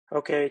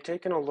Okay,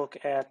 taking a look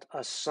at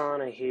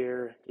Asana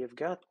here, you've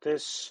got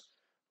this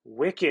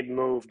wicked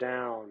move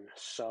down.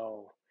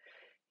 So,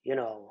 you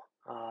know,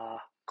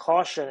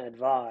 caution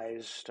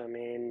advised. I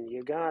mean,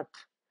 you got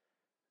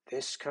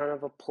this kind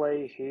of a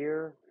play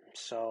here.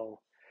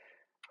 So,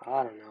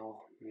 I don't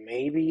know,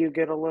 maybe you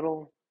get a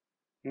little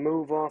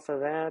move off of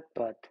that,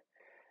 but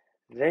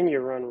then you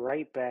run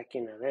right back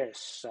into this.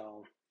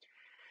 So,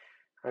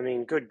 I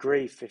mean, good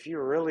grief, if you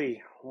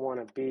really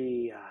want to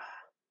be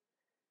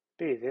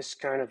this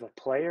kind of a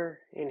player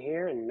in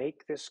here and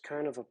make this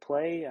kind of a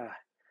play,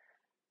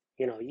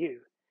 you know,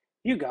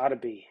 you got to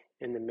be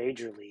in the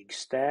major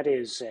leagues. That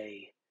is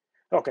a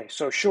okay.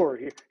 So sure,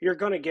 you're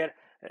going to get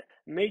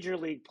major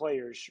league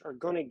players are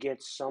going to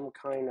get some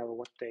kind of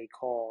what they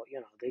call,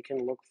 they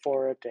can look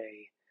for it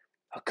a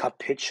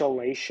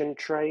capitulation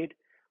trade,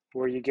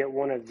 where you get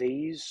one of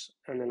these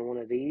and then one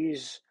of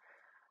these.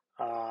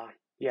 Uh,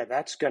 yeah,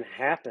 that's going to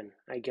happen,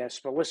 I guess.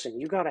 But listen,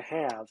 you got to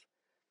have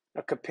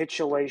a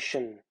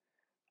capitulation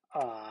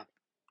uh,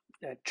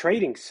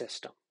 trading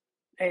system,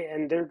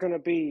 and they're going to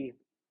be,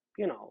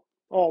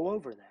 all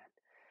over that.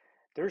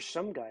 There's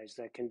some guys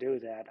that can do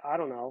that. I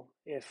don't know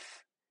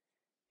if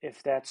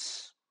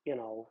that's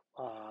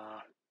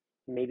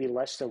maybe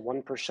less than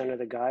 1% of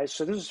the guys.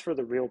 So this is for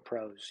the real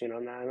pros,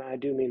 and I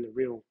do mean the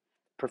real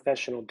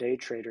professional day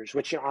traders,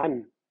 which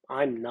I'm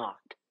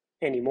not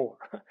anymore.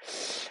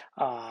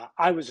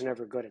 I was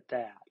never good at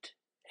that,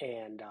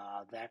 and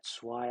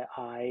that's why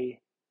I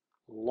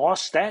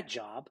lost that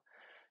job.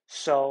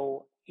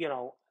 So,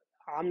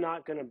 I'm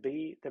not going to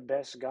be the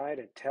best guy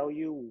to tell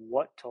you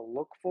what to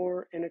look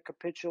for in a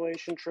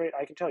capitulation trade.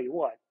 I can tell you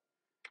what,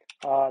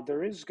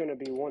 there is going to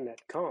be one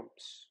that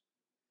comes.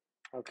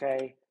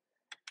 Okay.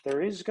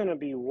 There is going to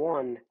be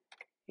one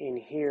in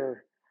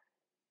here.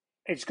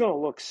 It's going to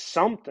look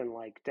something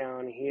like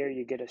down here.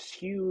 You get a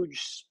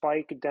huge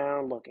spike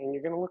down. Look, and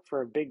you're going to look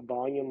for a big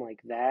volume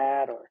like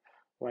that or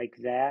like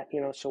that.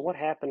 So what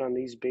happened on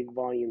these big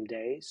volume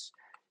days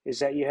is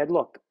that you had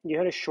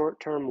a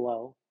short term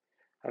low.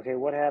 Okay,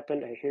 what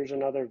happened? Here's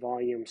another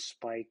volume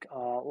spike.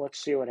 Let's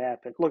see what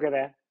happened. Look at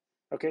that.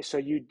 Okay, so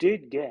you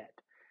did get,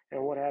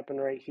 and what happened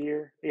right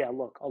here? Yeah,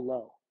 look, a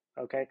low.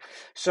 Okay,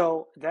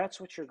 so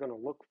that's what you're going to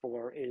look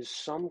for is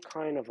some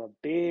kind of a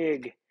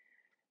big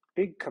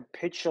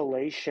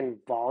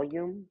capitulation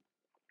volume.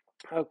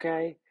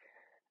 Okay,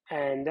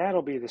 and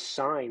that'll be the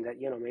sign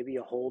that maybe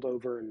you hold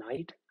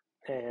overnight,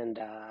 and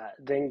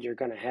then you're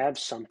going to have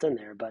something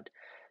there. But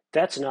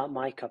that's not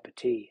my cup of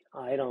tea.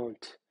 You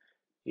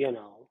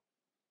know,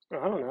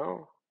 I don't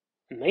know.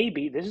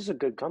 Maybe this is a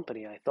good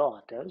company, I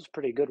thought. That was a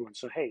pretty good one.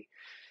 So, hey,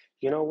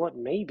 you know what?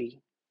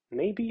 Maybe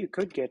you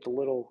could get a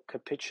little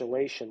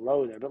capitulation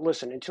low there. But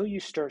listen, until you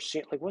start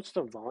seeing, like, what's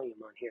the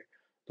volume on here?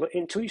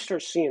 Until you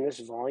start seeing this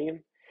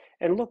volume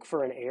and look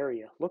for an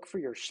area, look for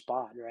your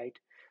spot, right?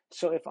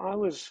 So, if I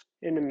was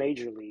in the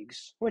major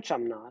leagues, which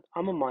I'm not,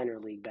 I'm a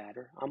minor league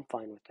batter, I'm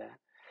fine with that.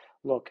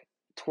 Look,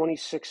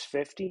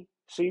 2650.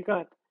 So you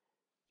got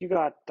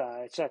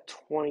it's at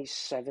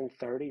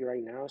 27.30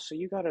 right now, so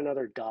you got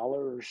another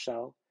dollar or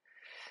so.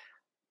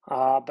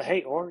 But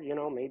hey, or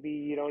maybe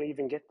you don't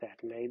even get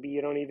that. Maybe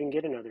you don't even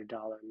get another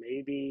dollar.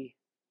 Maybe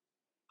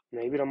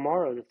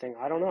tomorrow the thing.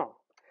 I don't know.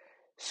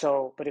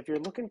 So, but if you're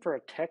looking for a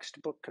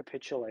textbook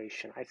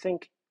capitulation, I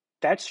think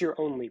that's your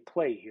only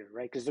play here,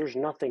 right? Because there's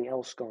nothing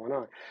else going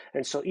on.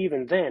 And so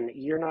even then,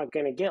 you're not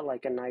going to get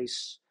like a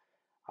nice,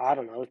 I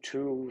don't know,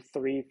 2,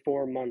 3,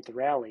 4 month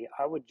rally.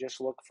 I would just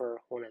look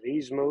for one of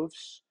these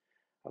moves.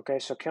 Okay,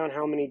 so count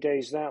how many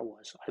days that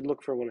was. I'd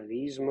look for one of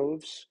these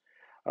moves.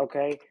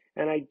 Okay,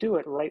 and I do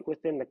it right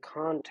within the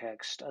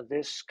context of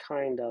this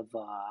kind of,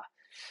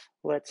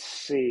 let's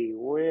see,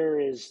 where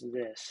is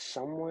this?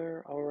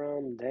 Somewhere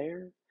around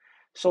there?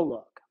 So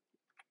look,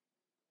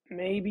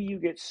 maybe you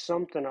get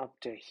something up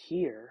to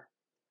here.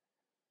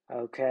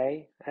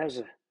 Okay,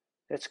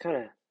 that's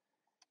kind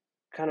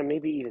of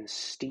maybe even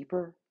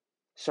steeper.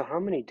 So how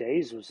many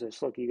days was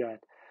this? Look, you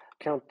got,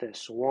 count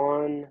this,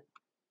 1,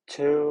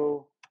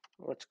 2,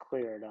 let's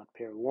clear it up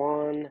here.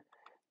 1,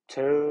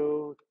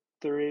 2,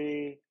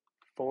 3,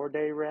 4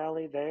 day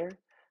rally there.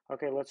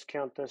 Okay, let's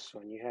count this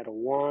one. You had a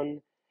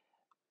 1,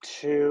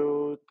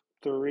 2,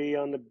 3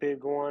 on the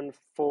big one,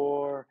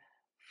 4,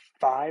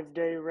 5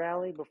 day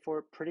rally before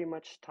it pretty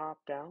much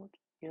topped out,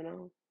 you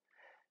know?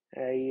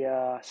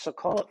 So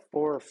call it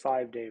 4 or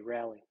 5 day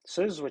rally.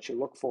 So this is what you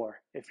look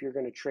for if you're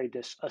going to trade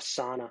this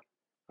Asana,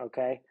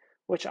 okay?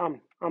 Which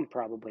I'm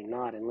probably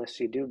not unless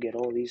you do get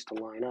all these to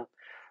line up.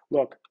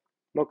 Look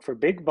for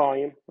big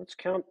volume. Let's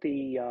count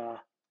the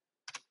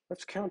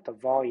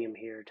volume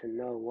here to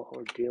know what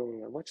we're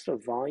dealing with. What's the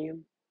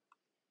volume?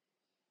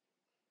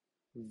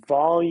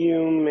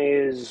 Volume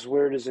is,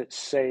 where does it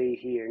say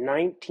here?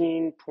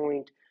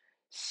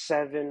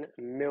 19.7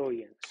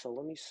 million. So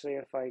let me see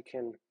if I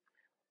can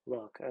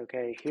look.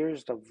 Okay,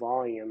 here's the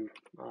volume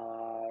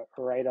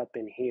right up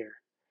in here.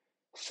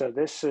 So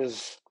this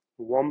is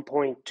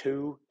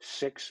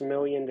 1.26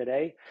 million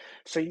today.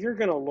 So you're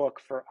going to look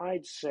for,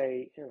 I'd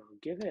say,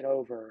 give it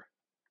over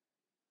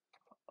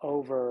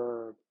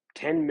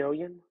 10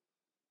 million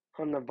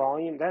on the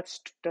volume.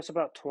 That's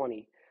about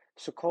 20.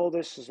 So call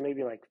this is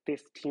maybe like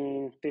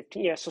 15.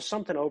 Yeah, so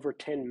something over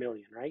 10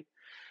 million, right?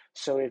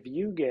 So if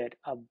you get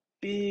a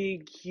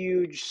big,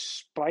 huge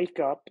spike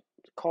up,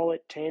 call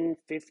it 10,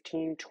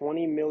 15,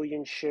 20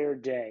 million share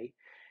day,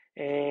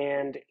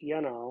 and,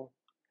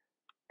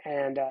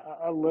 and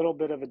a little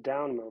bit of a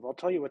down move. I'll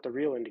tell you what the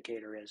real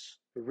indicator is.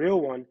 The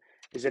real one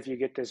is if you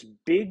get this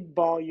big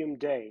volume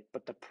day,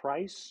 but the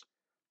price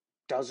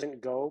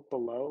doesn't go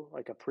below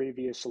like a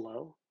previous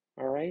low.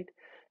 All right.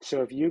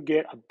 So if you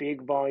get a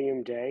big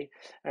volume day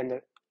and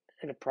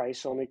the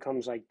price only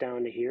comes like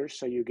down to here,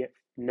 so you get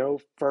no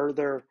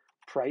further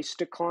price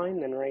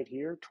decline than right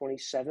here,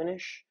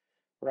 27-ish,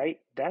 right?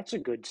 That's a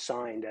good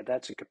sign that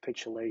that's a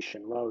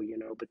capitulation low.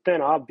 But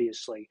then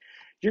obviously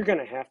you're going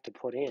to have to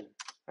put in.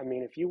 I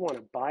mean, if you want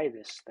to buy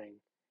this thing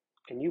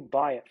and you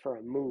buy it for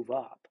a move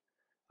up,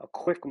 a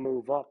quick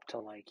move up to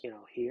like,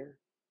 here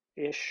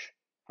ish,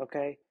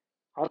 okay?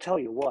 I'll tell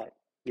you what,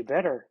 you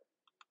better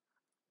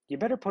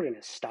put in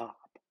a stop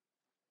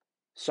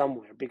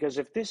somewhere because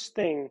if this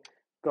thing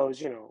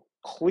goes,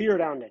 clear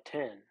down to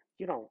 10,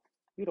 you don't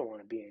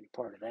want to be any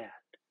part of that.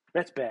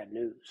 That's bad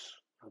news,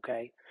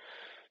 okay?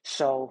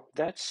 So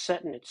that's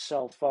setting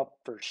itself up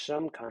for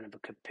some kind of a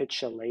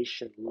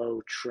capitulation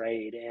low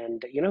trade.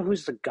 And you know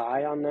who's the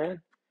guy on that?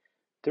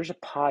 There's a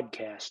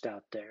podcast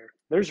out there.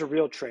 There's a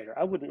real trader.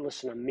 I wouldn't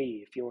listen to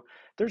me if you.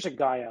 There's a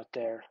guy out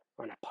there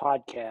on a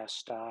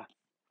podcast.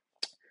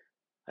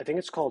 I think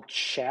it's called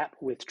Chat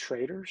with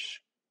Traders.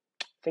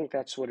 I think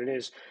that's what it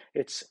is.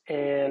 It's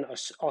an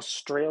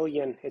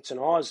Australian. It's an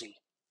Aussie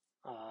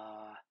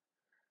uh,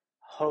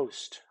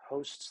 hosts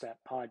that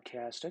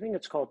podcast. I think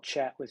it's called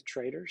Chat with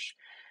Traders,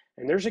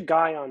 and there's a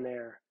guy on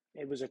there.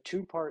 It was a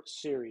two-part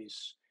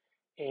series,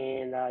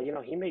 and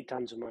he made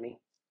tons of money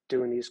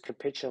doing these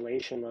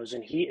capitulation lows,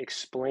 and he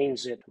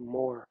explains it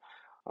more.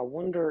 I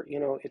wonder,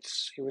 it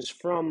was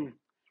from,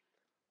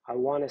 I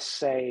want to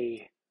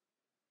say,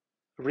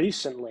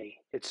 recently.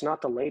 It's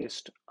not the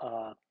latest,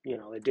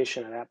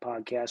 edition of that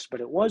podcast, but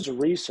it was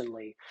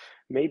recently,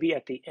 maybe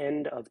at the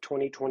end of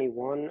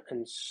 2021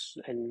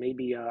 and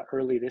maybe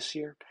early this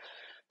year.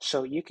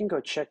 So you can go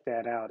check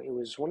that out. It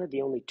was one of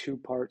the only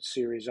two-part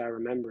series I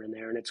remember in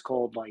there, and it's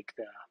called like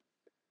the.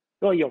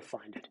 Well, you'll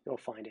find it. You'll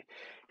find it.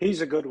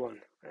 He's a good one.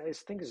 I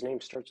think his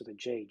name starts with a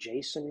J.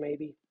 Jason,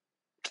 maybe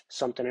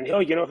something. And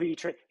you know who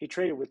he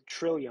traded with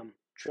Trillium.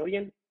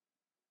 Trillion,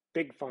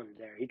 big fund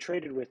there. He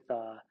traded with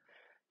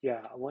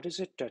yeah, what is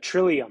it?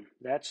 Trillium.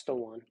 That's the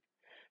one.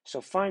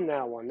 So find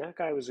that one. That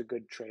guy was a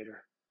good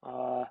trader.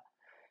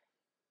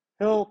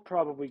 He'll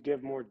probably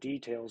give more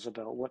details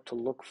about what to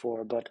look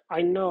for, but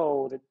I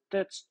know that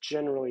that's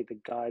generally the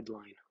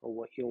guideline of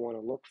what you want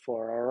to look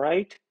for, all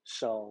right?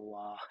 So,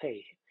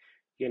 hey,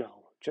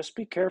 just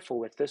be careful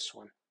with this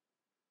one.